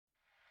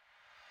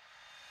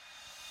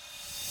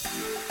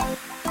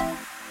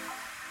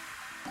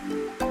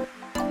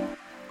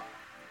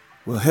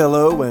Well,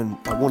 hello, and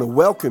I want to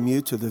welcome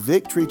you to the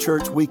Victory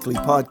Church Weekly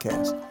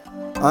Podcast.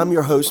 I'm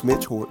your host,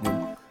 Mitch Horton,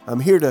 and I'm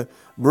here to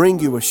bring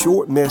you a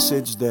short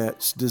message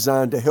that's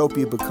designed to help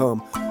you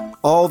become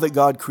all that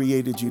God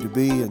created you to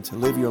be and to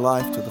live your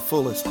life to the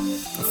fullest.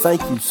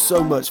 Thank you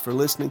so much for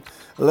listening.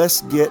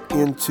 Let's get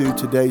into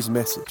today's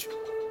message.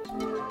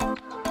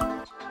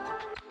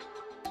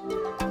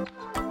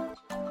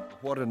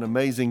 What an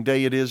amazing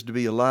day it is to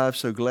be alive.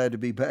 So glad to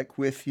be back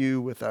with you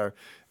with our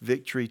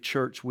Victory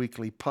Church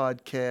Weekly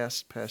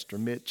Podcast. Pastor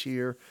Mitch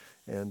here,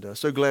 and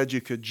so glad you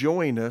could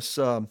join us.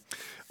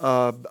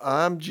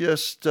 I'm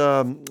just,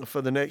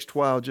 for the next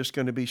while, just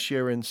going to be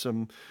sharing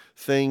some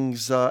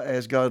things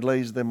as God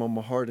lays them on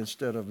my heart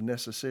instead of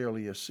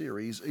necessarily a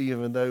series,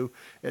 even though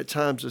at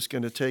times it's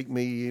going to take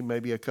me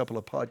maybe a couple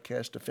of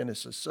podcasts to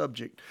finish the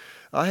subject.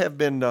 I'm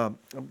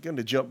going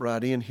to jump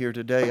right in here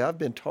today. I've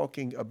been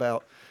talking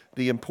about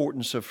the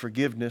importance of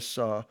forgiveness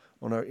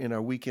in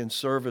our weekend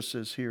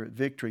services here at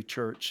Victory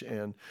Church,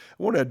 and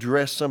I want to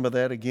address some of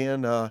that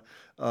again.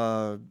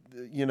 We're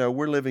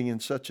living in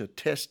such a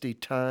testy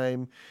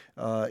time.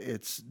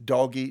 It's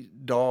dog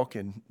eat dog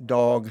and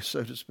dog,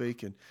 so to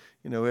speak, and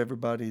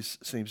everybody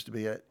seems to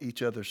be at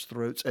each other's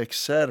throats,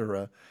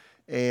 etc.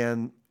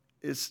 And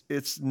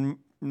it's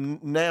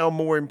now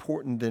more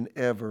important than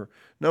ever.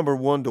 Number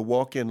one, to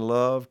walk in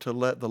love, to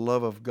let the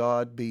love of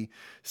God be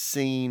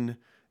seen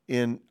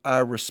in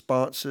our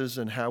responses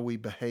and how we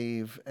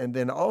behave, and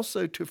then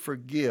also to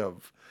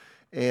forgive.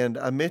 And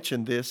I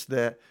mentioned this,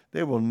 that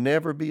there will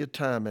never be a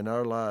time in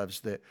our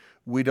lives that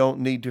we don't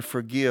need to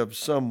forgive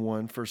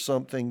someone for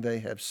something they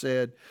have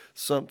said,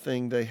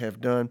 something they have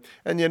done.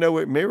 And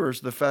it mirrors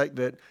the fact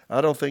that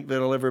I don't think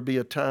there'll ever be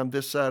a time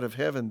this side of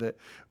heaven that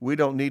we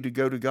don't need to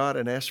go to God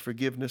and ask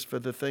forgiveness for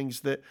the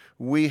things that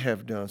we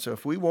have done. So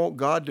if we want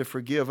God to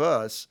forgive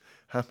us,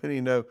 how many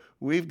know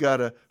we've got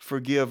to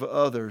forgive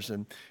others?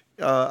 And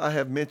I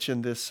have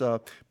mentioned this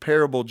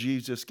parable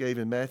Jesus gave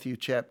in Matthew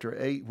chapter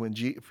 8 when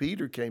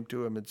Peter came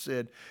to him and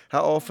said,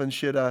 "How often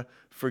should I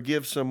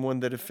forgive someone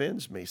that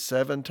offends me?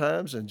 7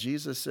 times?" And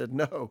Jesus said,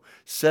 "No,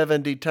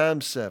 70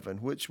 times 7,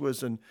 which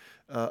was an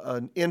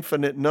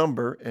infinite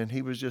number. And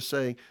he was just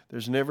saying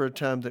there's never a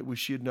time that we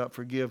should not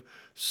forgive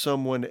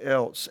someone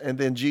else. And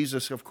then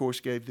Jesus, of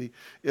course, gave the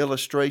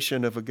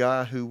illustration of a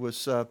guy who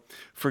was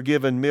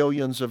forgiven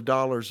millions of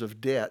dollars of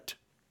debt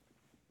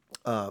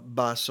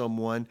by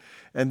someone,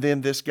 and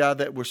then this guy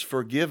that was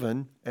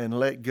forgiven and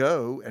let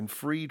go and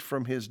freed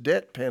from his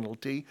debt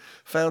penalty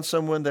found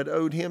someone that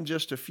owed him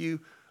just a few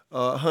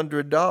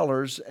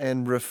 $100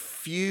 and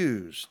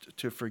refused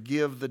to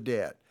forgive the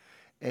debt.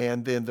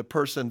 And then the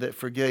person that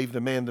forgave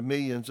the man the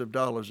millions of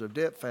dollars of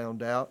debt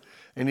found out,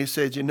 and he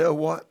said, "You know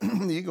what?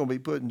 You're going to be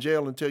put in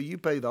jail until you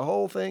pay the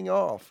whole thing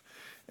off."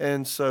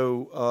 And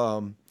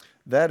so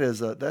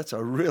that's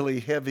a really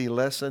heavy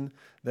lesson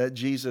that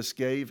Jesus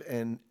gave,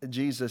 and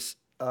Jesus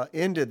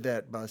ended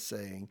that by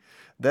saying,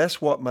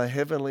 "That's what my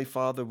heavenly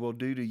Father will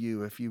do to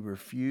you if you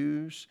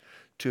refuse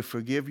to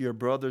forgive your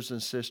brothers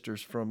and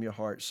sisters from your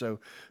heart." So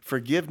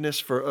forgiveness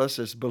for us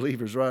as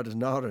believers, right, is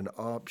not an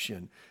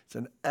option. It's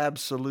an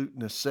absolute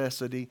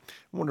necessity.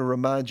 I want to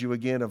remind you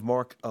again of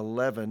Mark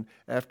 11,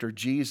 after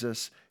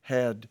Jesus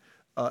had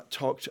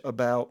talked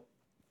about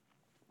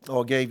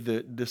or gave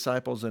the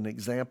disciples an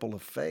example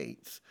of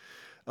faith.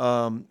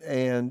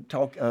 And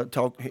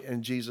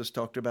Jesus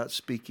talked about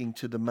speaking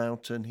to the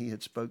mountain. He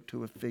had spoke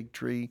to a fig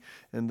tree,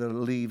 and the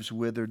leaves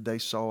withered. They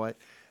saw it.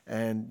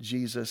 And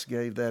Jesus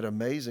gave that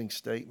amazing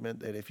statement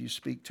that if you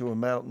speak to a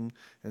mountain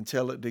and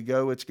tell it to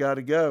go, it's got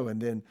to go.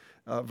 And then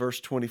verse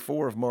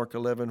 24 of Mark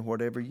 11,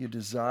 whatever you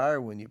desire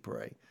when you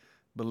pray,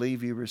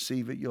 believe you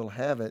receive it, you'll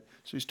have it.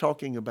 So he's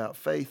talking about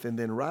faith. And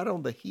then right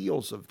on the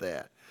heels of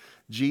that,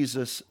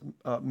 Jesus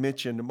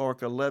mentioned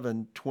Mark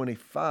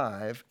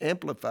 11:25,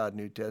 Amplified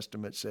New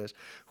Testament says,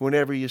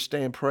 "Whenever you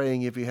stand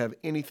praying, if you have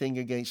anything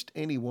against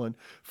anyone,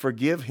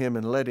 forgive him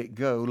and let it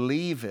go.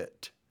 Leave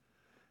it.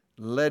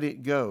 Let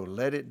it go.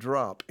 Let it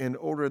drop, in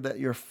order that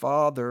your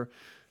Father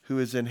who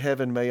is in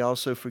heaven may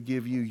also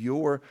forgive you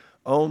your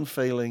own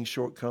failings,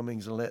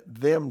 shortcomings, and let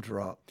them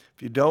drop.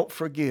 If you don't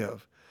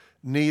forgive,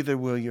 neither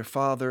will your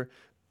Father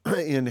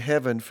in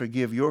heaven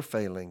forgive your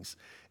failings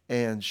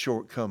and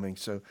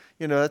shortcomings." So,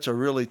 that's a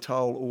really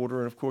tall order.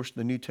 And of course,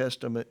 the New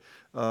Testament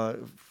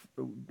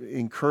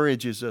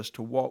encourages us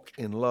to walk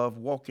in love,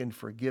 walk in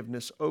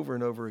forgiveness over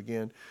and over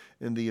again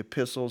in the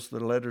epistles, the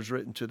letters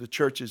written to the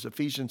churches.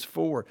 Ephesians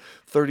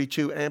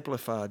 4:32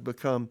 Amplified,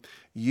 "Become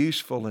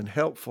useful and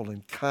helpful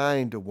and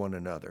kind to one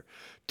another,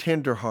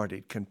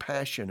 tenderhearted,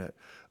 compassionate,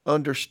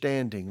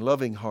 understanding,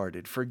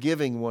 loving-hearted,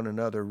 forgiving one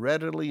another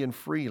readily and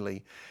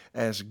freely,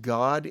 as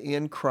God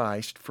in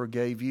Christ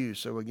forgave you."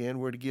 So again,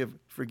 we're to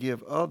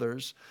forgive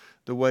others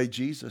the way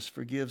Jesus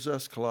forgives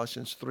us.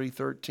 Colossians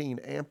 3:13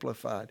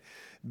 Amplified,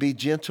 "Be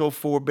gentle,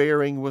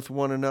 forbearing with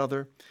one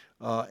another,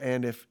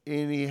 and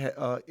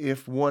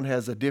if one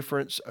has a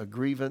difference, a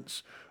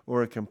grievance,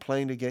 or a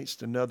complaint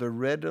against another,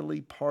 readily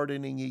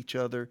pardoning each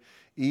other,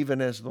 even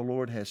as the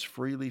Lord has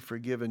freely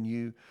forgiven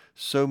you,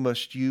 so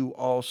must you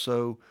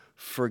also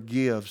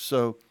forgive.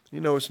 So,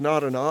 it's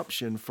not an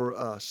option for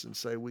us and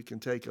say we can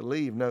take a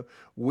leave. No,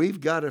 we've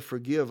got to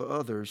forgive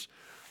others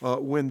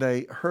when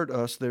they hurt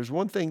us. There's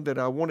one thing that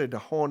I wanted to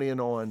hone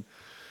in on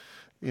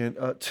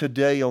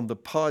today on the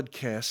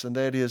podcast, and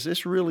that is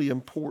it's really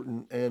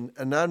important.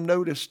 And I've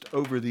noticed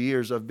over the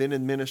years, I've been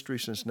in ministry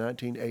since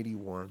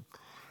 1981,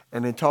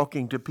 and in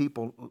talking to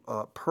people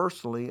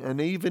personally, and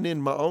even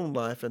in my own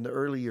life in the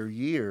earlier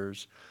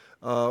years,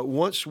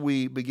 once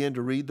we begin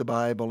to read the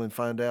Bible and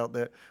find out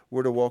that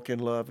we're to walk in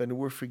love and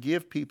we're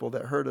forgive people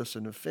that hurt us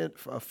and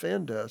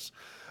offend us,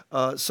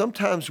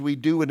 sometimes we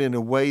do it in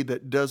a way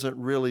that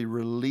doesn't really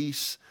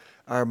release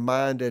our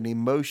mind and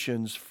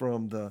emotions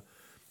from the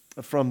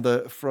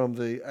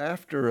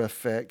after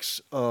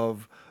effects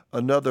of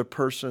another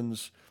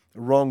person's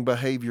wrong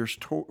behaviors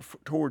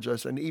towards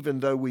us. And even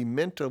though we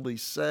mentally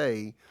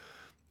say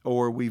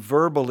or we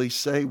verbally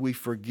say we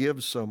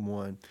forgive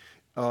someone,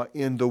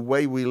 in the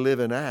way we live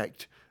and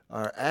act,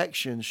 our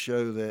actions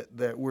show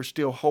that we're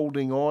still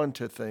holding on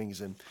to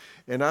things.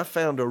 And I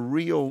found a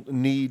real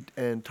need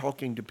and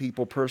talking to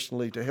people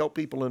personally to help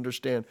people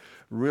understand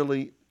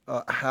really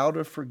how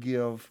to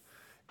forgive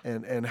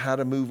and how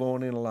to move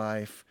on in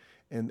life.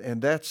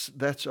 And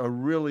that's a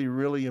really,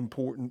 really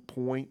important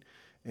point.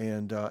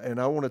 And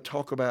I want to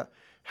talk about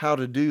how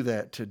to do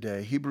that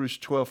today. Hebrews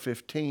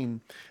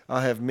 12:15,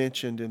 I have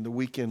mentioned in the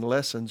weekend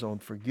lessons on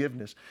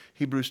forgiveness.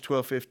 Hebrews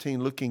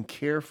 12:15, looking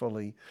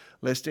carefully,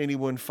 lest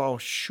anyone fall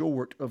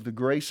short of the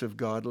grace of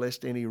God,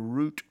 lest any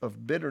root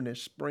of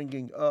bitterness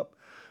springing up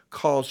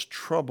cause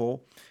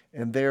trouble,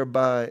 and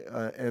thereby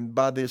and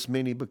by this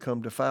many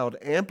become defiled.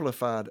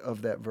 Amplified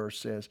of that verse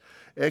says,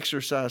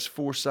 exercise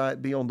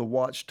foresight, be on the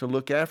watch to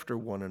look after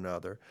one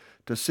another,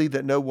 to see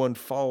that no one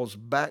falls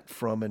back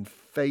from and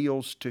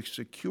fails to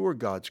secure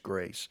God's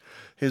grace,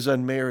 His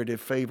unmerited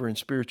favor and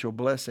spiritual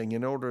blessing,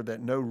 in order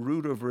that no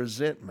root of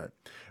resentment,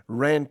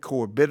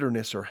 rancor,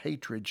 bitterness, or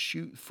hatred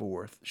shoots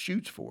forth,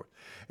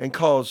 and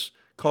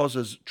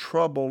causes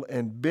trouble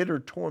and bitter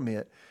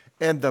torment,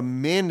 and the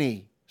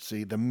many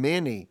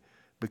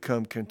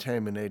become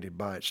contaminated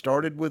by it.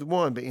 Started with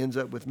one, but ends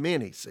up with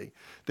many, see.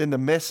 Then the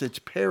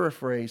Message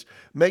paraphrase,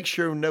 make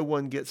sure no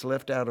one gets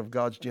left out of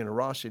God's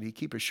generosity.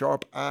 Keep a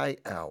sharp eye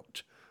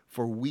out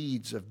for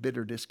weeds of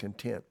bitter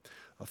discontent.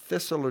 A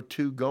thistle or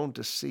two gone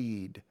to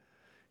seed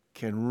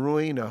can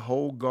ruin a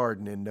whole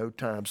garden in no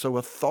time. So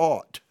a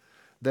thought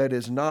that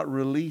is not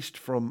released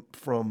from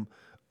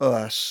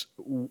us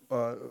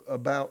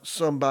about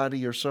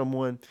somebody or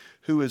someone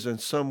who has in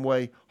some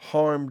way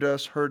harmed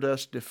us, hurt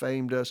us,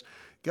 defamed us,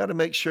 got to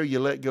make sure you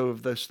let go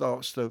of those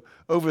thoughts. So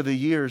over the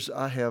years,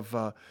 I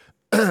have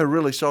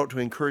really sought to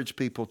encourage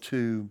people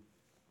to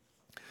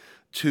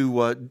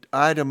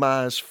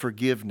itemize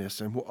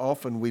forgiveness, and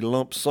often we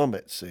lump sum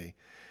it, see.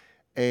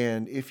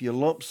 And if you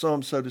lump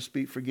sum, so to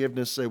speak,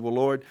 forgiveness, say, well,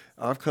 Lord,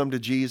 I've come to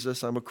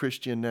Jesus. I'm a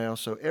Christian now.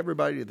 So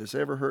everybody that's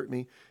ever hurt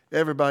me,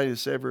 everybody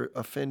that's ever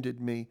offended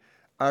me,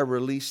 I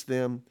release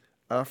them.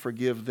 I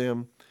forgive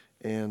them.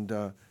 And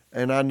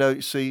I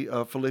know, see,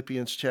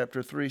 Philippians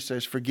chapter 3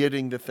 says,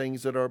 forgetting the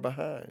things that are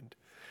behind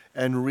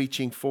and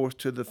reaching forth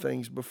to the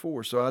things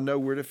before. So I know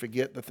we're to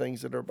forget the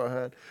things that are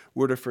behind.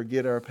 We're to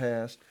forget our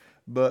past.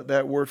 But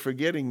that word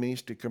forgetting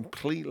means to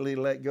completely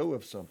let go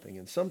of something.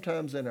 And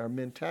sometimes in our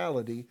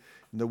mentality,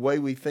 in the way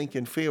we think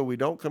and feel, we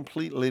don't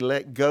completely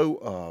let go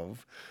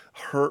of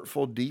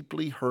hurtful,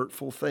 deeply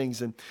hurtful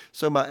things. And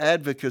so my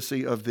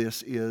advocacy of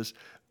this is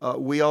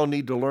we all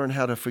need to learn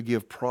how to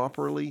forgive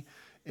properly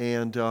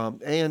and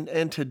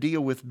to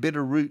deal with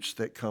bitter roots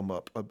that come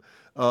up.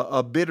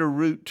 A bitter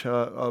root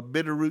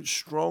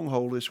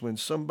stronghold is when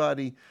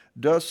somebody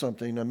does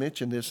something. I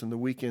mentioned this in the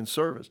weekend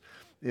service.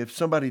 If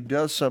somebody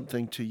does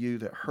something to you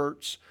that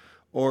hurts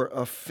or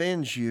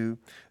offends you,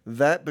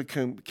 that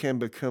can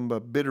become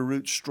a bitter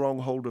root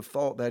stronghold of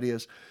thought. That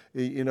is,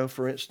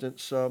 for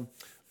instance,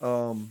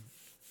 and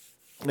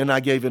I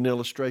gave an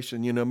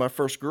illustration. My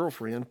first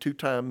girlfriend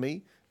two-timed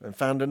me and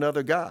found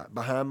another guy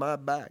behind my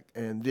back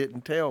and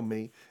didn't tell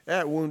me.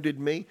 That wounded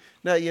me.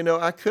 Now,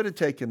 I could have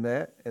taken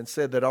that and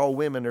said that all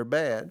women are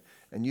bad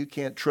and you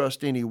can't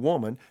trust any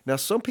woman. Now,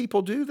 some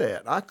people do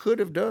that. I could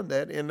have done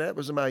that, and that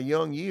was in my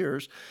young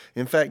years.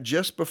 In fact,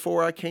 just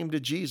before I came to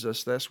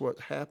Jesus, that's what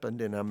happened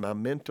in my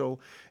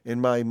mental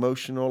and my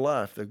emotional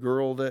life. The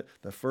girl the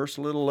first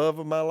little love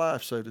of my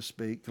life, so to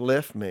speak,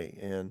 left me.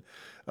 And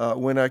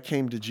when I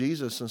came to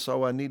Jesus and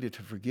saw I needed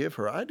to forgive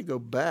her, I had to go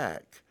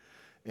back.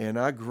 And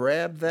I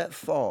grabbed that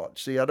thought.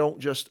 See, I don't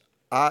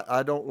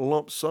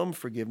lump sum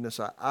forgiveness.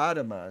 I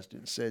itemized it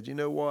and said, you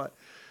know what?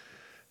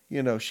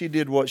 She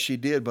did what she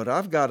did, but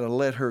I've got to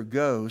let her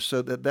go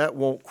so that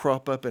won't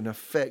crop up and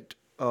affect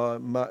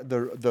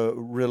the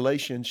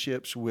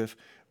relationships with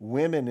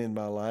women in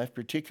my life,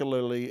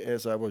 particularly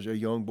as I was a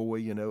young boy,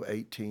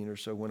 18 or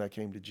so when I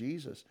came to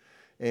Jesus.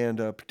 And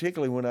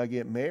particularly when I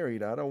get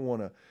married, I don't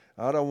want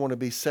I don't want to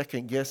be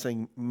second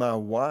guessing my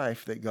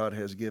wife that God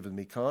has given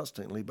me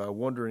constantly by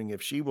wondering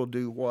if she will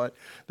do what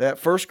that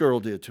first girl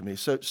did to me.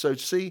 So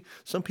see,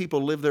 some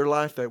people live their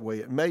life that way.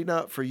 It may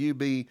not for you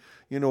be,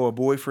 a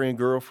boyfriend,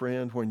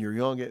 girlfriend when you're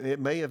young. It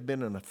may have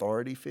been an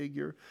authority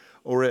figure,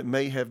 or it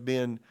may have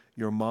been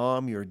your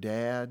mom, your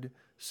dad.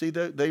 See,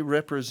 they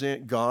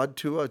represent God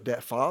to us.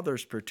 That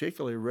fathers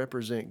particularly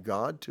represent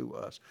God to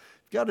us.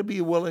 You've got to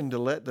be willing to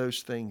let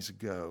those things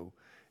go,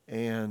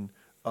 and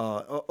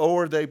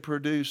or they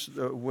produce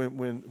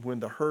when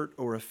the hurt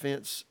or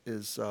offense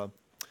is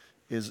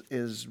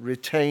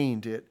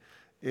retained.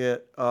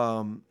 It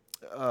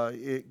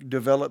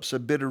develops a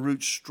bitter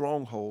root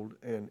stronghold,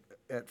 and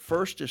at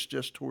first it's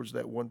just towards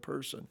that one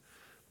person,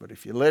 but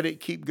if you let it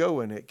keep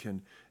going, it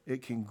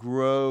can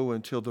grow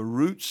until the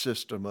root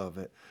system of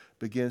it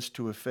begins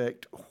to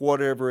affect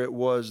whatever it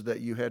was that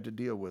you had to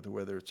deal with,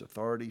 whether it's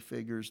authority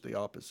figures, the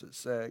opposite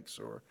sex,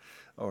 or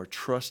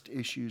trust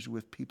issues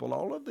with people.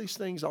 All of these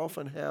things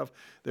often have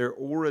their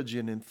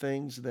origin in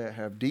things that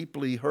have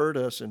deeply hurt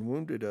us and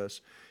wounded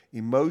us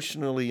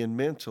emotionally and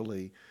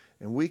mentally.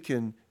 And we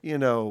can,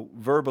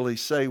 verbally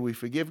say we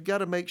forgive. You've got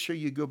to make sure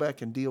you go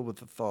back and deal with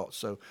the thoughts.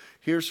 So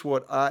here's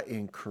what I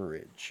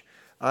encourage.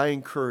 I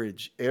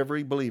encourage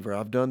every believer.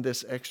 I've done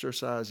this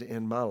exercise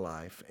in my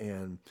life,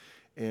 and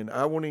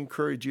I want to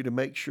encourage you to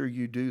make sure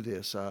you do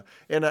this.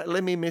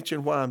 Let me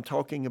mention why I'm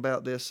talking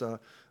about this. A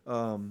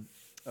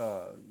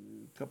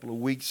couple of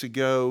weeks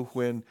ago,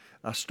 when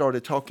I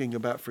started talking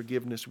about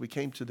forgiveness, we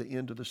came to the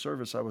end of the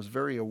service. I was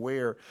very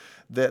aware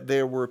that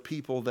there were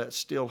people that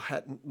still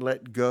hadn't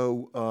let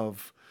go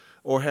of,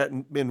 or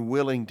hadn't been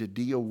willing to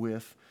deal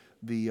with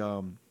the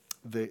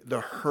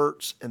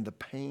hurts and the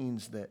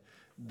pains that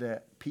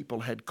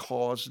people had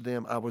caused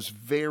them. I was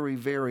very,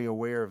 very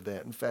aware of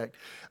that. In fact,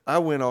 I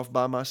went off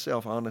by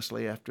myself,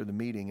 honestly, after the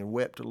meeting and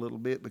wept a little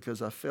bit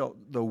because I felt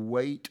the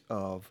weight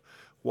of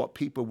what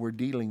people were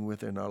dealing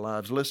with in our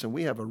lives. Listen,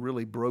 we have a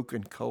really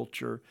broken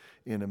culture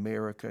in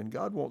America, and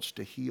God wants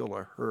to heal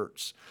our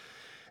hurts.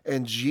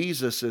 And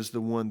Jesus is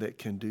the one that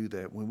can do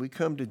that. When we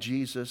come to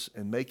Jesus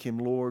and make him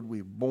Lord,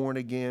 we're born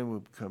again, we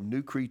become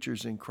new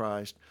creatures in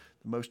Christ.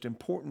 The most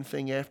important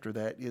thing after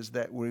that is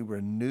that we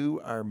renew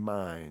our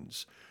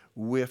minds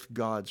with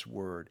God's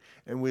Word.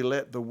 And we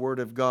let the Word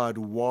of God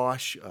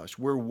wash us.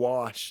 We're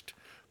washed,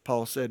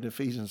 Paul said in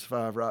Ephesians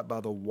 5, right,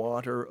 by the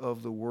water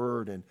of the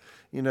Word. And,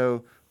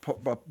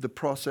 the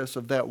process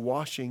of that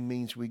washing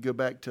means we go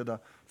back to the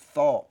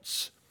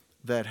thoughts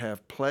that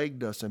have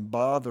plagued us and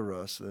bother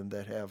us, and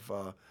that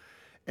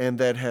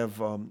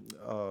have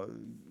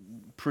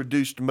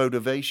produced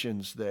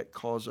motivations that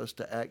cause us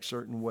to act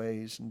certain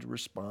ways and to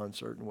respond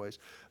certain ways.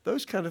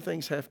 Those kind of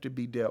things have to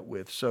be dealt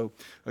with. So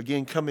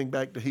again, coming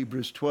back to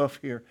Hebrews 12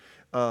 here,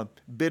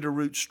 bitter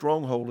root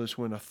stronghold is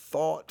when a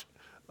thought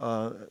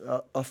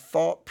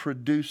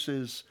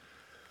produces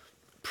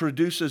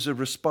a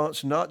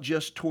response not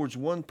just towards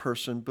one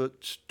person,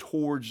 but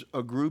towards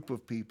a group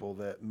of people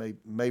that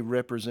may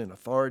represent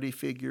authority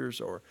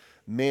figures, or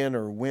men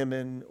or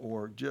women,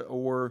 or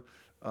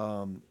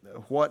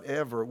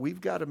whatever.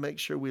 We've got to make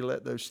sure we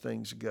let those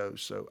things go.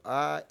 So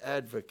I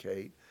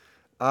advocate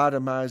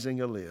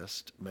itemizing a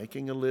list,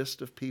 making a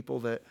list of people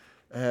that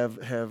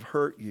have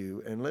hurt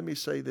you. And let me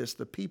say this,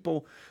 the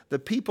people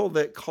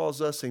that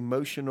cause us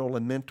emotional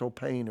and mental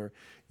pain are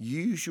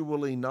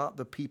usually not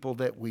the people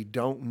that we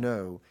don't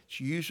know. It's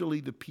usually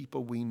the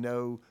people we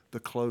know the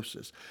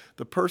closest.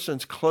 The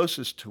persons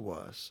closest to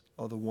us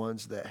are the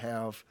ones that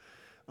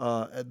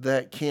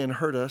can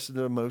hurt us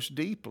the most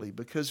deeply,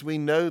 because we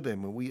know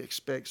them and we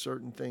expect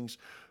certain things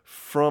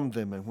from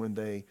them. And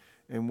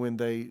when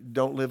they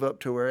don't live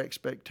up to our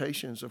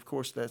expectations, of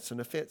course, that's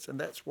an offense, and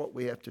that's what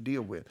we have to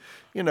deal with.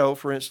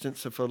 For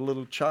instance, if a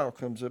little child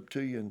comes up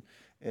to you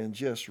and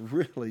just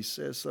really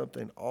says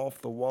something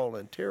off the wall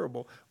and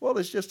terrible, well,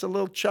 it's just a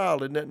little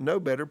child and doesn't know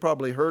better,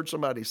 probably heard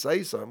somebody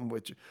say something,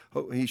 which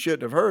he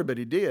shouldn't have heard, but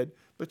he did.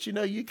 But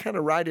you kind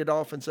of write it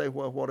off and say,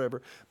 well,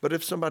 whatever. But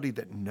if somebody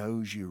that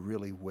knows you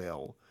really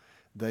well,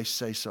 they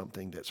say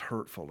something that's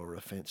hurtful or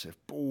offensive,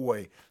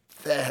 boy,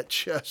 that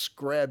just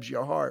grabs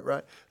your heart,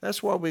 right?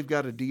 That's why we've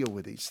got to deal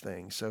with these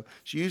things. So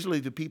it's usually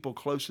the people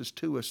closest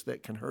to us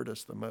that can hurt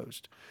us the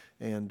most.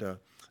 And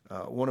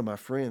one of my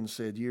friends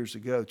said years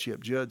ago,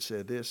 Chip Judd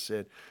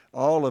said,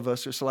 all of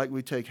us, it's like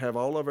we have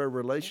all of our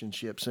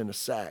relationships in a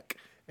sack,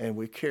 and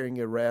we're carrying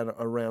it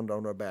around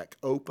on our back.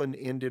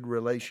 Open-ended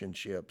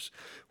relationships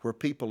where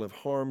people have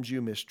harmed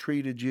you,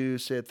 mistreated you,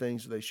 said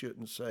things they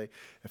shouldn't say.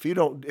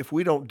 If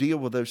we don't deal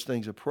with those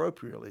things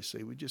appropriately,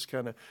 see, we just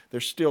they're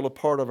still a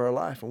part of our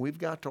life, and we've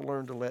got to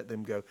learn to let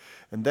them go.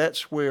 And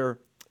that's where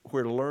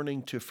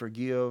learning to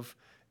forgive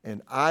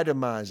and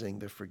itemizing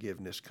the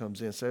forgiveness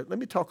comes in. So let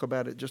me talk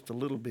about it just a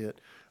little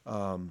bit.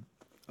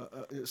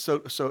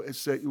 So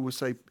you would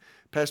say,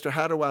 Pastor,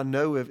 how do I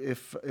know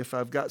if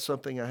I've got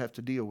something I have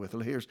to deal with?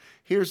 Well,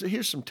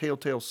 here's some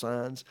telltale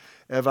signs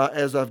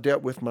as I've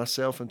dealt with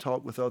myself and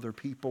talked with other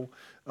people.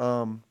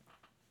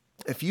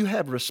 If you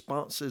have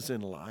responses in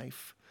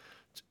life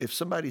If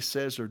somebody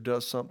says or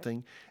does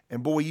something,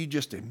 and boy, you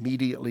just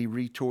immediately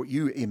retort,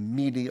 you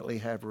immediately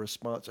have a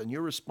response, and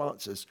your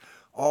response is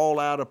all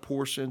out of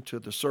portion to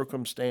the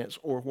circumstance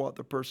or what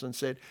the person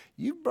said,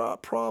 you've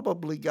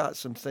probably got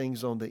some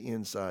things on the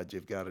inside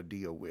you've got to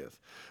deal with.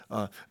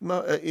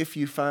 If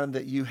you find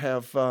that you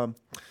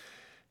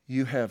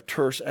have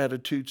terse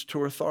attitudes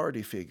to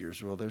authority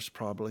figures. Well, there's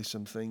probably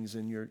some things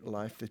in your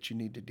life that you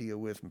need to deal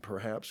with, and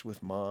perhaps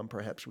with mom,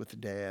 perhaps with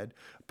dad,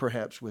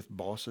 perhaps with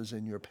bosses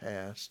in your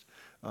past.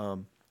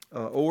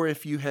 Or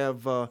if you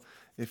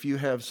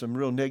have some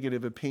real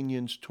negative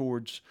opinions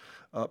towards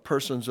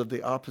persons of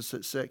the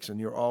opposite sex, and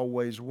you're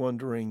always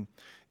wondering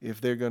if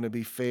they're going to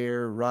be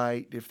fair,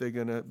 right, if they're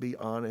going to be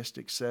honest,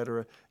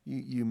 etc.,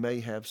 you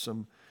may have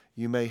some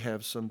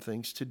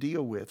things to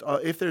deal with.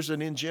 If there's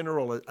an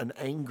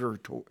anger,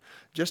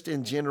 just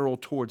in general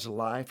towards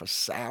life, a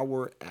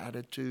sour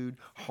attitude,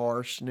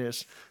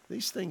 harshness,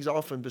 these things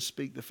often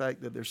bespeak the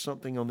fact that there's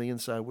something on the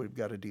inside we've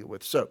got to deal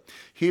with. So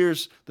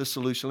here's the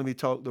solution. Let me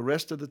talk the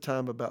rest of the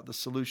time about the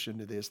solution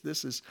to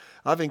this.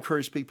 I've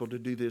encouraged people to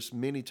do this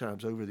many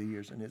times over the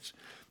years, and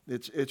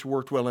it's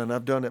worked well, and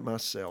I've done it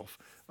myself.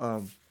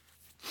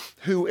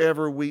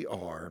 Whoever we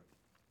are,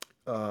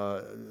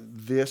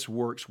 this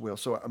works well.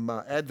 So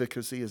my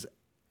advocacy is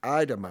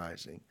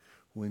itemizing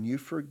when you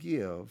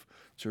forgive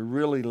to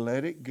really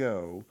let it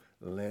go,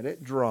 let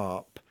it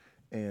drop,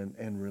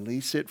 and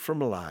release it from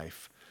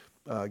life.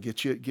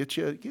 Get you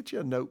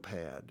a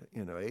notepad,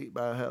 8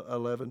 by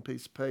 11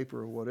 piece of paper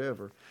or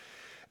whatever,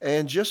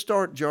 and just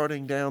start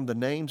jotting down the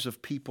names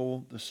of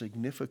people, the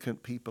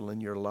significant people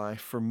in your life.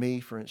 For me,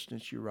 for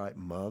instance, you write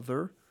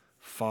mother,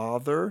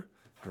 father,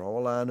 draw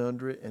a line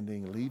under it, and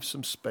then leave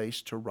some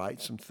space to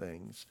write some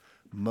things.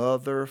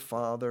 Mother,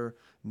 father,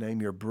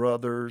 name your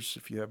brothers,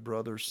 if you have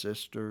brothers,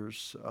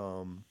 sisters,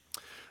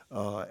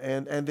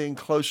 and then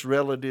close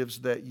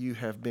relatives that you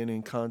have been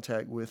in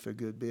contact with a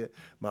good bit.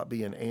 Might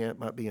be an aunt,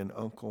 might be an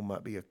uncle,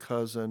 might be a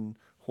cousin,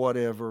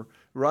 whatever.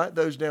 Write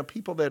those down.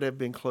 People that have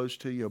been close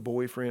to you, a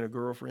boyfriend, a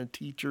girlfriend,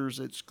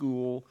 teachers at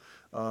school,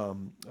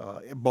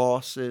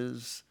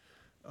 bosses,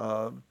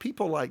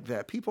 people like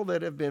that, people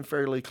that have been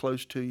fairly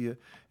close to you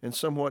and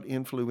somewhat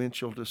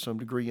influential to some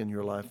degree in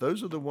your life.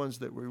 Those are the ones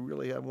that we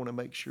really want to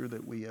make sure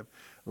that we have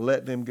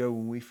let them go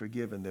when we've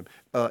forgiven them.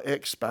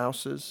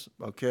 Ex-spouses,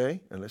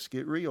 okay? And let's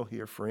get real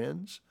here,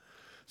 friends.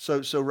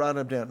 So write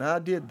them down. Now, I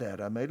did that.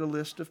 I made a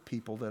list of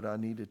people that I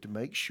needed to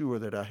make sure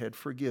that I had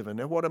forgiven.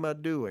 Now, what am I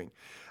doing?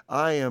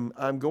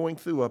 I'm going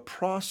through a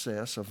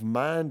process of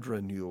mind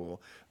renewal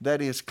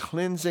that is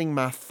cleansing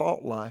my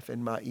thought life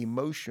and my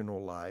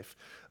emotional life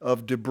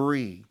of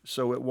debris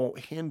so it won't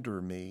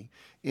hinder me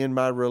in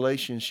my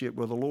relationship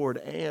with the Lord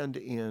and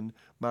in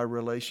my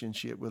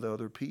relationship with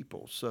other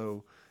people.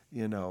 So,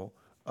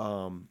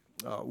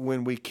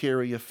 when we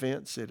carry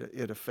offense,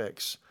 it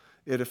affects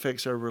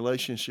our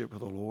relationship with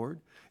the Lord.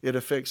 It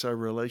affects our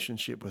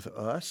relationship with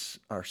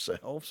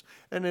ourselves,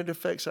 and it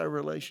affects our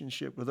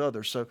relationship with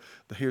others. So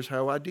here's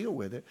how I deal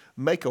with it.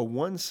 Make a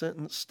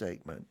one-sentence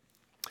statement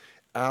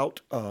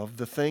out of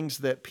the things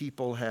that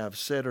people have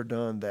said or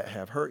done that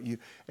have hurt you.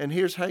 And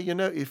here's how you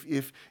know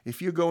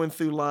if you're going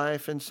through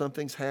life and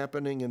something's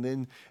happening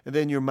and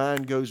then your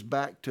mind goes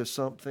back to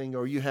something,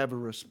 or you have a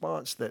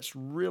response that's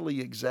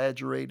really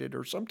exaggerated,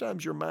 or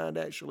sometimes your mind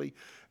actually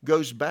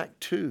goes back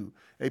to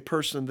a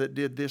person that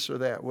did this or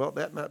that. Well,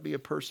 that might be a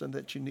person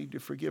that you need to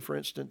forgive. For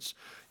instance,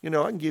 I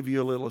can give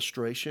you a little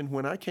illustration.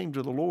 When I came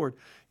to the Lord,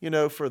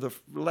 for the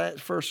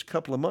first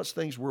couple of months,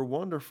 things were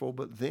wonderful,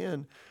 but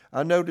then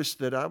I noticed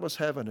that I was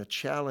having a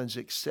challenge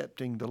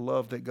accepting the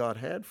love that God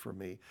had for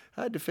me.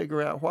 I had to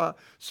figure out why.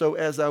 So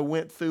as I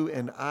went through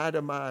an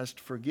itemized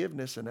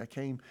forgiveness, and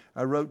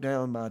I wrote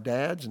down my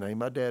dad's name.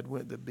 My dad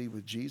went to be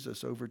with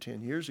Jesus over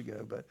 10 years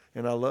ago,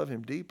 and I love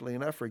him deeply,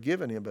 and I've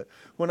forgiven him. But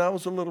when I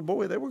was a little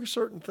boy, there were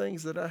certain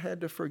things that I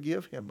had to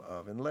forgive him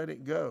of and let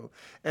it go.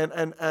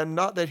 And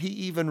not that he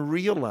even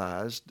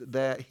realized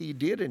that he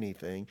did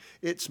anything.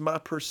 It's my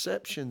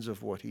perceptions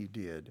of what he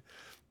did.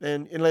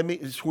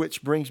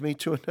 Which brings me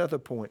to another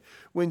point.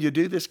 When you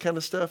do this kind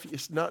of stuff,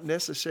 it's not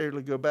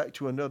necessarily go back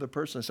to another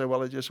person and say,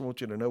 well, I just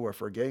want you to know I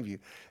forgave you.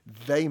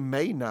 They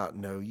may not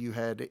know you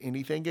had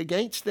anything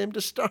against them to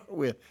start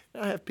with.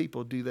 I have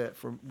people do that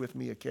with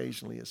me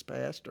occasionally as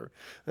pastor.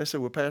 They say,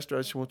 well, Pastor, I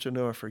just want you to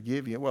know I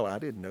forgive you. Well, I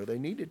didn't know they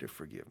needed to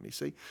forgive me.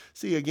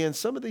 See, again,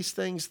 some of these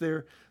things,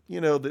 they're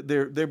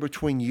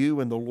between you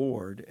and the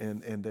Lord,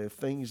 and they're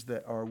things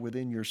that are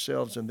within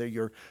yourselves, and they're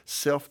your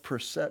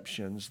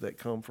self-perceptions that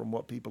come from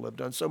what people have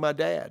done. So my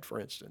dad, for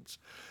instance,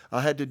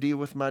 I had to deal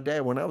with my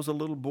dad. When I was a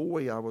little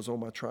boy, I was on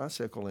my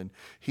tricycle, and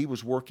he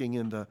was working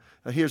in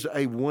here's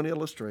one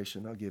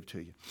illustration I'll give to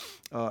you.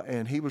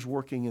 And he was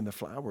working in the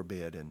flower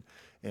bed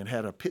and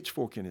had a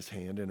pitchfork in his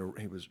hand, and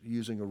he was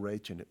using a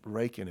rake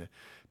and a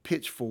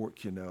pitchfork,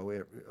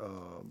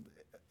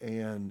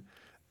 and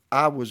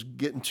I was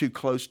getting too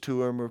close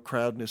to him or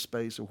crowding his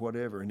space or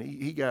whatever, and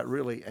he got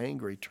really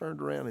angry,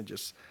 turned around and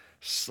just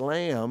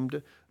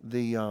slammed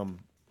the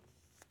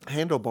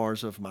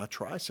handlebars of my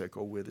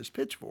tricycle with his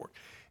pitchfork.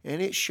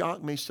 And it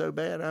shocked me so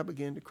bad I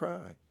began to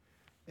cry.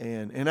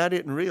 And I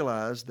didn't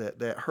realize that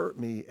that hurt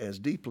me as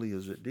deeply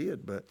as it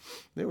did, but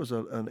there was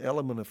an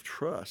element of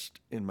trust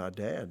in my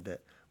dad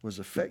that was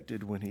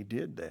affected when he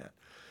did that.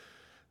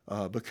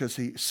 Because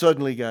he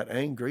suddenly got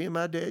angry. And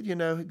my dad,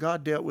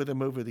 God dealt with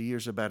him over the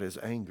years about his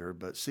anger.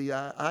 But see,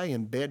 I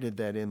embedded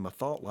that in my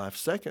thought life.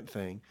 Second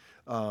thing,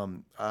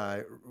 my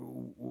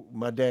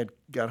dad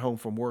got home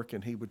from work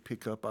and he would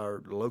pick up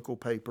our local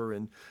paper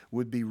and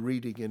would be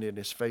reading it in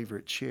his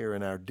favorite chair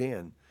in our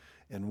den.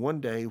 And one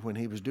day when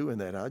he was doing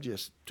that, I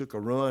just took a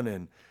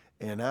run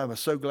and I was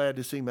so glad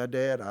to see my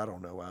dad. I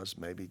don't know, I was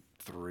maybe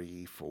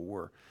 3,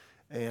 4.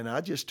 And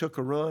I just took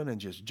a run and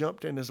just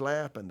jumped in his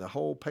lap, and the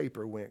whole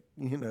paper went,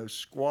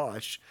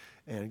 squash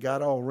and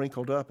got all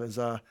wrinkled up as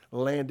I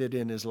landed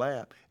in his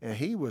lap. And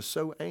he was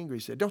so angry.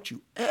 He said, "Don't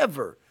you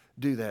ever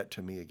do that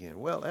to me again."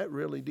 Well, that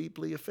really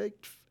deeply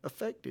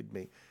affected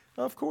me.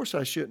 Of course,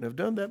 I shouldn't have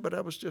done that, but I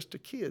was just a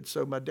kid.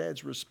 So my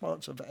dad's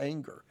response of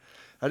anger,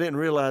 I didn't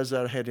realize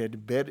that I had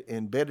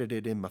embedded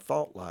it in my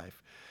thought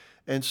life.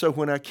 And so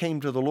when I came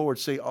to the Lord,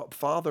 see,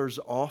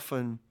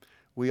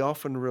 we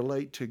often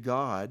relate to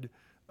God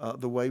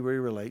the way we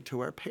relate to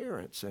our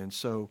parents. And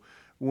so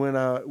when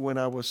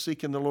I was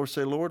seeking the Lord,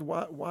 say, "Lord,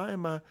 why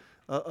am I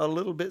a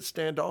little bit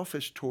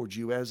standoffish towards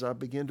you as I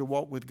begin to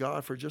walk with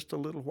God for just a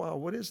little while?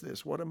 What is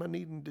this? What am I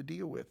needing to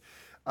deal with?"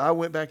 I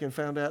went back and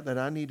found out that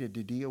I needed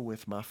to deal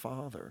with my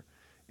father,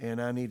 and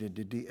I needed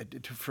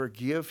to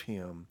forgive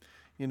him,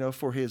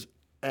 for his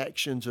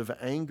actions of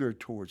anger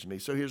towards me.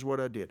 So here's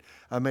what I did.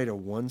 I made a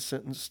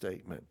one-sentence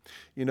statement.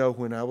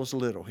 When I was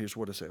little, here's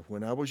what I said.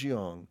 When I was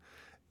young,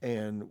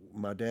 and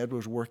my dad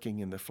was working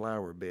in the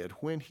flower bed,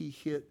 when he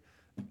hit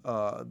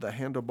the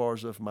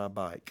handlebars of my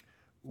bike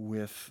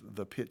with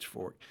the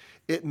pitchfork,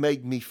 it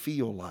made me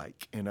feel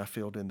like, and I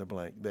filled in the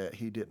blank, that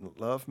he didn't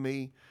love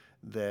me,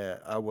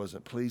 that I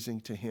wasn't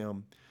pleasing to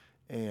him,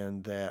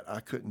 and that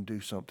I couldn't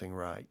do something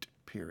right,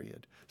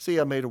 period. See,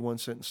 I made a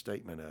one-sentence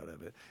statement out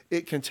of it.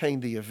 It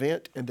contained the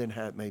event and then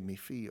how it made me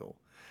feel.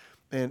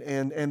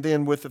 And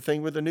then with the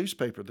thing with the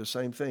newspaper, the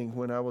same thing.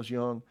 When I was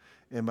young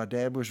and my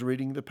dad was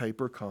reading the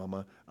paper,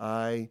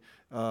 I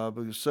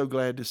was so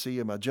glad to see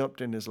him. I jumped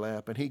in his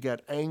lap, and he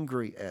got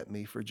angry at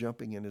me for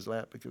jumping in his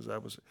lap because I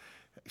was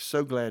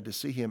so glad to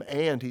see him.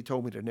 And he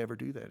told me to never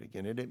do that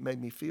again. And it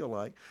made me feel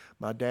like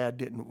my dad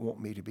didn't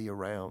want me to be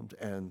around,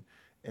 and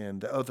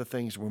the other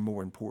things were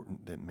more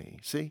important than me.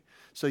 See?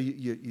 So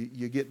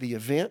you get the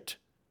event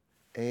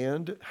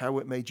and how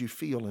it made you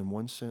feel in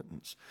one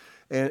sentence.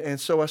 And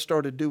so I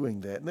started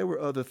doing that. And there were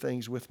other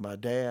things with my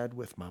dad,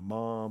 with my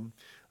mom,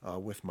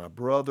 with my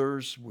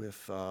brothers,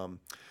 with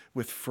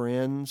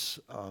friends,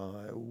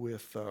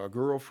 with a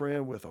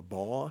girlfriend, with a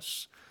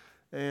boss,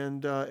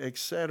 and et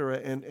cetera.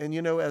 And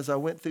as I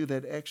went through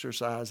that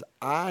exercise,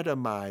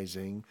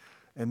 itemizing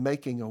and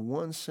making a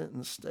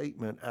one-sentence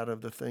statement out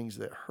of the things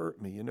that hurt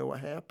me, you know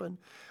what happened?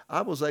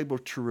 I was able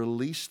to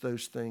release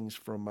those things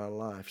from my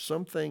life.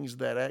 Some things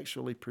that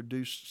actually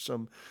produced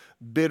some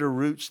bitter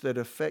roots that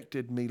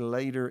affected me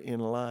later in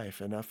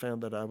life, and I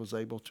found that I was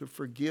able to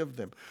forgive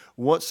them.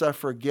 Once I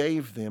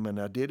forgave them, and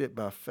I did it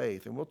by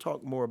faith, and we'll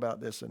talk more about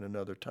this in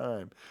another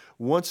time.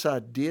 Once I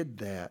did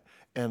that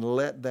and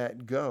let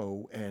that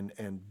go and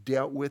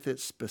dealt with it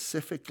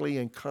specifically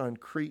and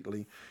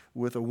concretely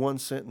with a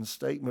one-sentence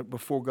statement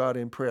before God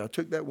in prayer, I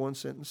took that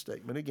one-sentence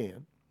statement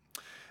again.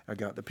 I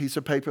got the piece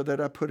of paper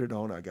that I put it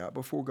on. I got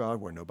before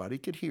God where nobody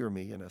could hear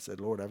me. And I said,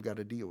 "Lord, I've got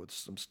to deal with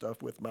some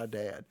stuff with my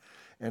dad."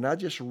 And I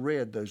just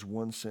read those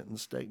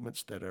one-sentence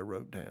statements that I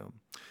wrote down.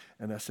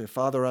 And I said,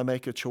 "Father, I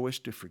make a choice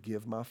to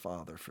forgive my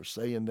father for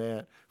saying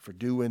that, for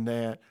doing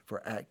that,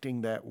 for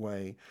acting that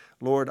way.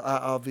 Lord, I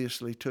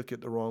obviously took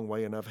it the wrong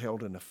way, and I've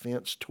held an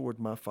offense toward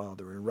my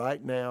father. And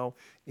right now,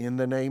 in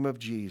the name of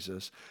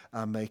Jesus,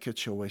 I make a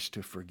choice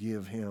to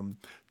forgive him,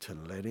 to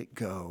let it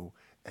go,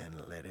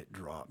 and let it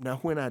drop." Now,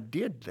 when I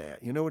did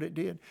that, you know what it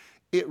did?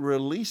 It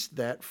released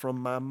that from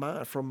my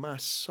mind, from my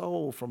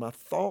soul, from my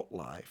thought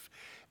life,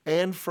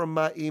 and from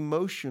my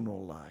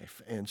emotional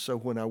life. And so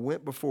when I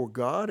went before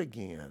God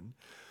again,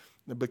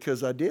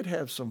 because I did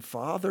have some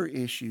father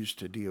issues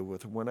to deal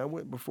with, when I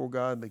went before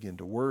God and began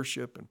to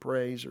worship and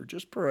praise or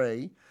just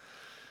pray,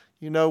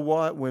 you know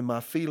what? When my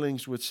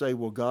feelings would say,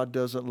 "Well, God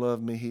doesn't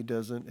love me. He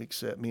doesn't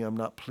accept me. I'm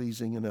not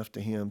pleasing enough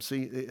to him."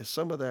 See,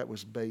 some of that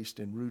was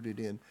based and rooted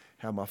in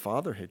how my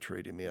father had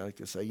treated me. I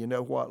could say, "You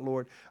know what,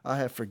 Lord? I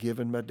have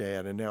forgiven my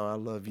dad, and now I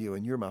love you,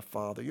 and you're my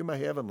father. You're my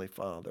heavenly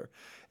father.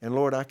 And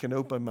Lord, I can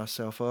open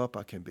myself up.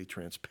 I can be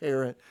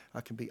transparent.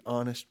 I can be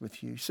honest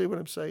with you." See what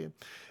I'm saying?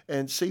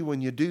 And see,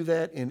 when you do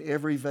that in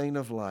every vein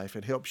of life,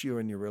 it helps you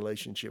in your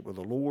relationship with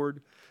the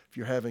Lord. If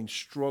you're having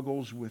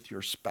struggles with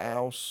your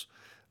spouse,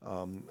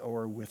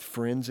 or with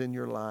friends in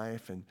your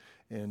life,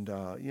 and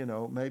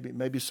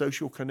maybe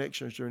social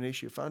connections are an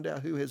issue. Find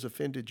out who has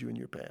offended you in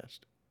your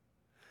past.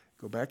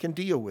 Go back and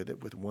deal with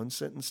it with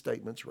one-sentence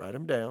statements. Write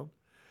them down,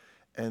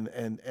 and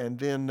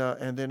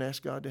then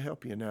ask God to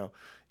help you. Now,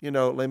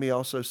 let me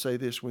also say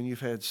this: when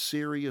you've had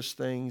serious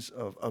things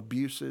of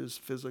abuses,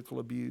 physical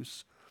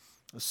abuse,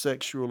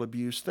 sexual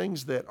abuse,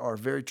 things that are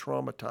very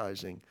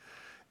traumatizing,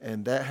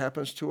 and that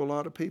happens to a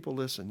lot of people.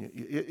 Listen,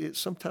 it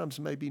sometimes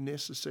may be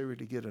necessary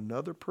to get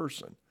another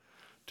person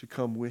to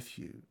come with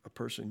you, a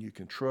person you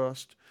can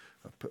trust,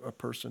 a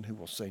person who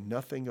will say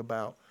nothing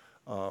about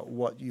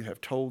what you have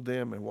told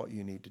them and what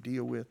you need to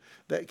deal with,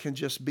 that can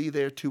just be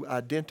there to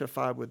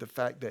identify with the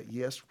fact that,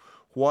 yes,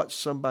 what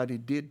somebody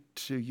did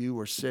to you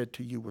or said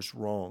to you was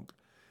wrong,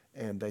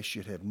 and they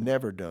should have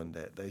never done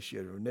that. They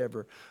should have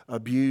never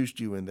abused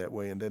you in that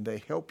way. And then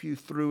they help you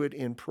through it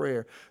in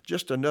prayer.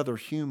 Just another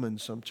human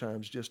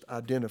sometimes just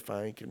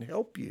identifying can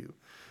help you.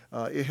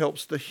 It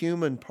helps the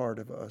human part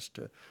of us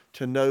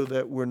to know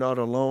that we're not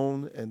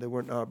alone and that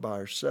we're not by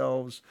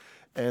ourselves,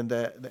 and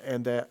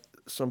that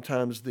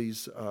sometimes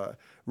these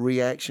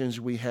reactions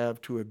we have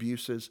to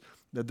abuses,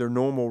 that they're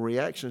normal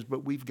reactions,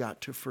 but we've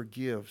got to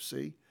forgive,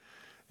 see?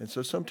 And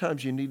so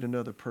sometimes you need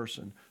another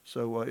person.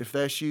 So if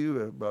that's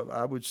you,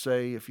 I would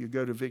say if you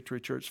go to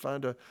Victory Church,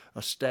 find a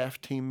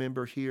staff team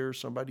member here,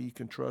 somebody you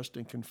can trust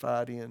and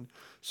confide in,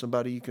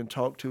 somebody you can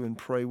talk to and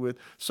pray with.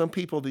 Some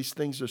people, these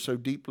things are so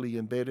deeply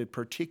embedded,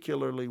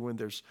 particularly when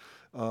there's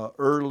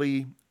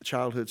early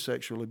childhood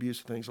sexual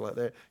abuse and things like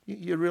that.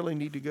 You really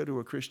need to go to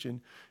a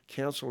Christian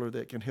counselor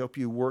that can help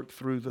you work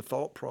through the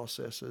thought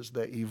processes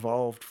that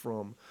evolved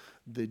from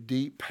the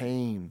deep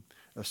pain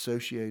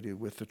associated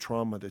with the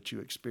trauma that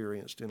you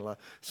experienced in life.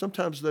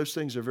 Sometimes those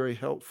things are very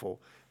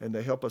helpful, and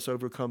they help us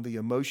overcome the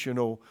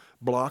emotional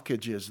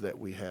blockages that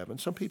we have. And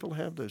some people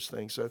have those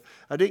things. So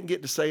I didn't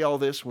get to say all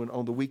this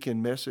on the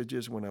weekend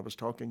messages when I was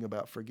talking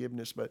about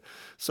forgiveness, but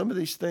some of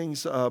these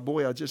things, I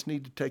just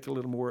need to take a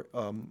little more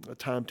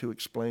time to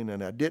explain,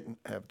 and I didn't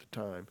have the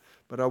time,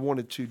 but I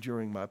wanted to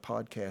during my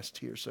podcast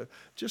here. So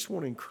just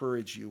want to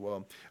encourage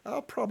you.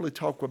 I'll probably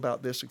talk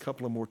about this a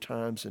couple of more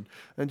times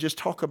and just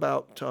talk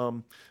about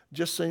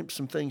just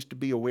some things to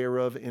be aware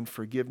of in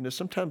forgiveness.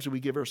 Sometimes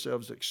we give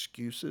ourselves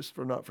excuses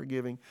for not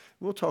forgiving.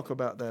 We'll talk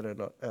about that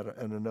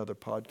in another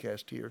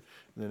podcast here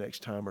in the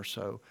next time or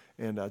so.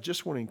 And I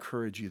just want to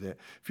encourage you that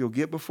if you'll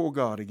get before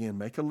God again,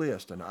 make a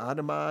list and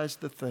itemize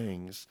the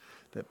things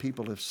that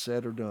people have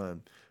said or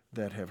done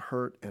that have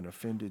hurt and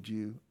offended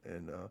you.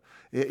 And,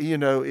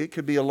 it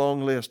could be a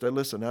long list.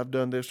 Listen, I've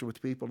done this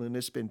with people, and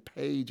it's been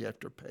page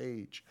after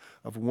page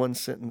of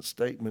one-sentence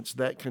statements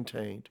that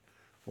contained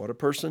what a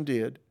person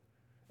did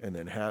and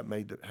then how it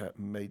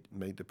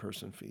made the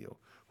person feel.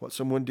 What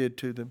someone did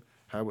to them,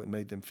 how it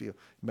made them feel.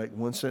 Make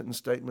one-sentence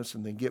statements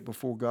and then get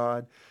before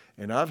God.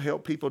 And I've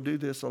helped people do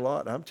this a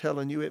lot. I'm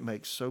telling you, it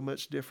makes so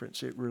much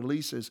difference. It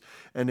releases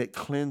and it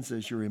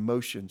cleanses your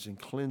emotions and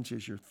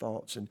cleanses your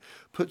thoughts and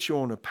puts you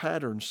on a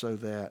pattern so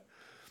that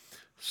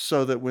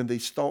when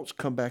these thoughts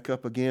come back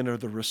up again, or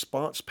the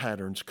response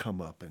patterns come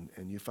up,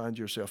 and you find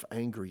yourself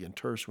angry and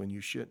terse when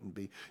you shouldn't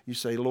be, you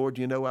say, Lord,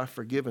 I've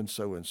forgiven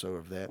so-and-so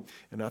of that,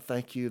 and I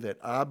thank you that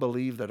I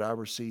believe that I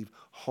receive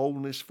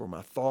wholeness for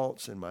my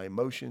thoughts and my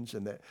emotions,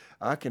 and that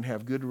I can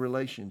have good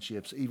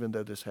relationships even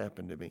though this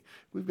happened to me.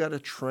 We've got to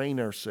train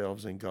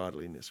ourselves in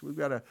godliness. We've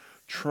got to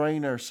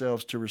train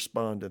ourselves to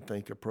respond and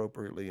think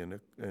appropriately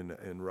and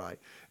right.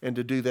 And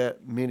to do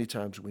that, many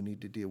times we need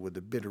to deal with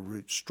the bitter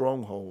root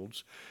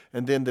strongholds,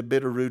 and then the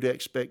bitter root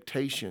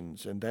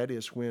expectations. And that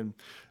is when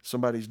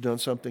somebody's done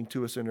something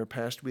to us in our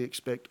past, we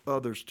expect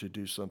others to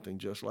do something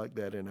just like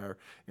that in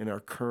our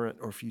current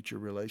or future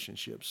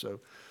relationships.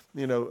 So,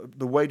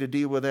 the way to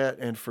deal with that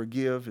and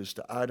forgive is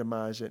to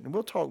itemize it. And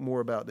we'll talk more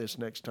about this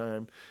next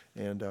time.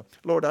 And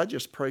Lord, I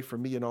just pray for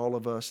me and all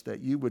of us that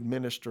you would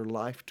minister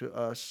life to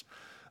us,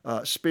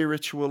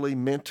 spiritually,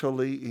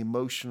 mentally,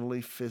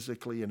 emotionally,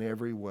 physically, in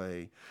every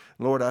way.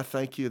 Lord, I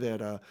thank you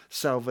that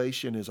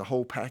salvation is a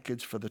whole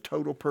package for the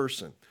total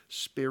person,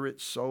 spirit,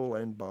 soul,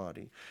 and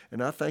body.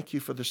 And I thank you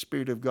for the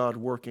Spirit of God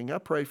working. I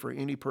pray for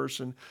any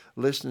person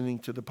listening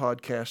to the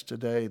podcast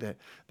today that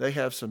they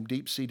have some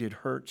deep-seated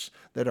hurts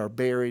that are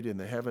buried and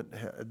they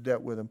haven't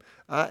dealt with them.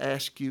 I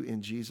ask you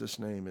in Jesus'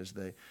 name,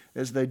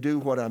 as they do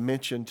what I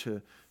mentioned,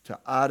 to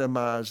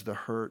itemize the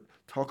hurt,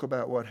 talk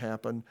about what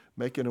happened,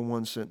 make it a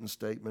one-sentence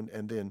statement,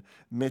 and then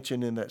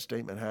mention in that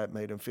statement how it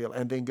made them feel,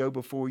 and then go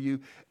before you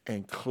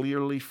and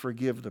clearly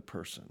forgive the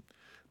person.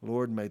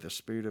 Lord, may the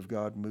Spirit of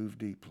God move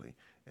deeply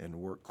and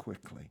work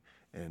quickly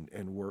and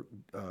work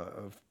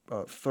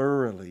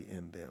thoroughly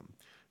in them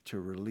to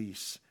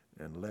release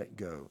and let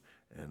go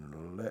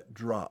and let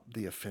drop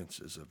the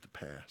offenses of the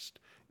past.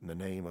 In the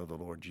name of the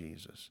Lord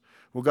Jesus.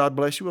 Well, God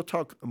bless you. We'll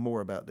talk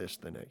more about this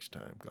the next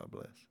time. God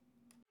bless.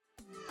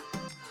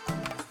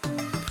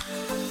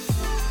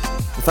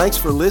 Thanks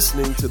for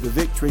listening to the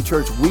Victory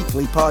Church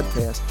Weekly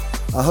Podcast.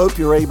 I hope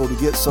you're able to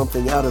get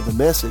something out of the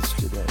message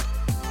today.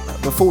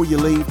 Before you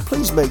leave,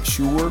 please make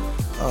sure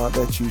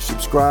that you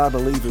subscribe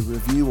and leave a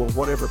review on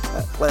whatever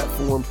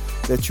platform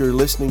that you're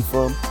listening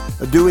from.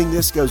 Doing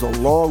this goes a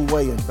long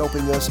way in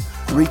helping us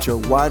reach a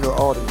wider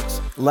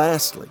audience.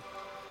 Lastly,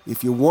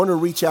 if you want to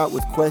reach out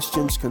with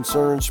questions,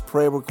 concerns,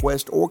 prayer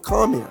requests, or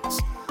comments,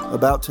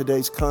 about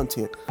today's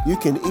content, you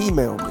can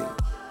email me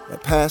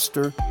at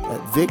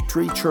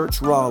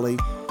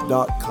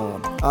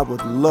pastor@victorychurchraleigh.com. I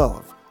would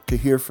love to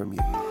hear from you.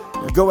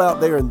 Now go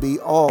out there and be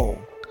all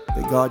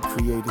that God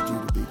created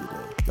you to be today.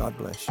 God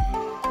bless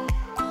you.